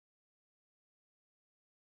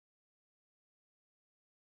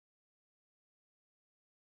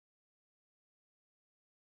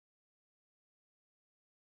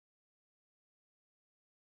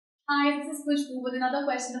Hi, this is Khushbu with another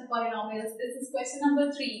question of polynomials. This is question number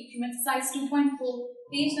 3 from exercise 2.4,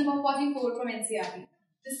 page number 44 from NCERT.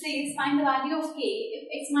 This says, find the value of k if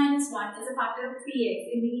x minus 1 is a factor of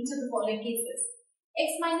 3x in each of the following cases.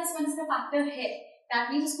 x minus 1 इसका factor है,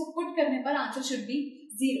 that means उसको put करने पर answer should be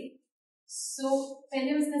 0. So, पहले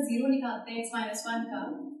हम इसका 0 निकालते हैं x minus 1 का.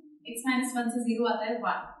 x minus 1 से 0 आता है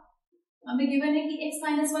 1. हमें given है कि x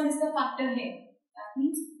minus 1 इसका factor है. That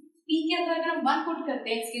means p के अंदर अगर हम 1 पुट करते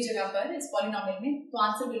हैं x की जगह पर इस पॉलिनोमियल में तो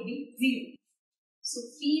answer will be 0. So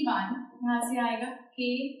p1 यहाँ से आएगा k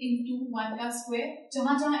into 1 का स्क्वायर,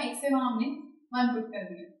 जहां जहां x है वहां हमने 1 पुट कर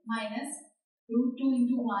दिया, minus √2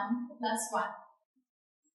 into 1 plus 1.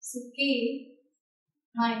 So k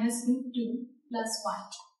minus √2 plus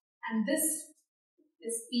 1 and this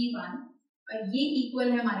is p1 और ये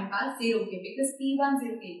इक्वल है हमारे पास 0 के, बिकॉज p1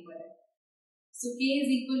 0 के इक्वल है. सो k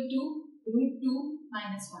is equal to √2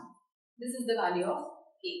 minus 1. This is the value of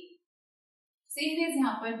k. Same as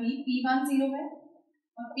यहाँ पर भी p1 0 है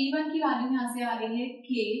और p1 की वैल्यू यहाँ से आ रही है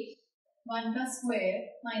k 1 का square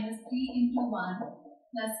minus 3 into 1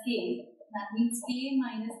 plus k. That means k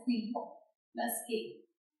minus 3 plus k.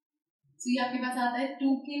 So ये आपके पास आता है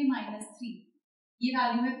 2k minus 3. ये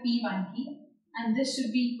वैल्यू है p1 की and this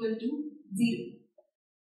should be equal to 0.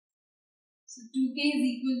 So 2k is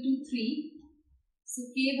equal to 3. So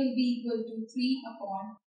k will be equal to 3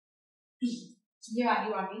 upon 2. ये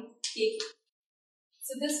value आ गई k.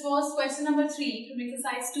 So this was question number 3 from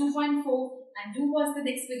exercise 2.4 and do watch the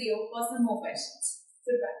next video for some more questions.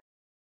 Goodbye.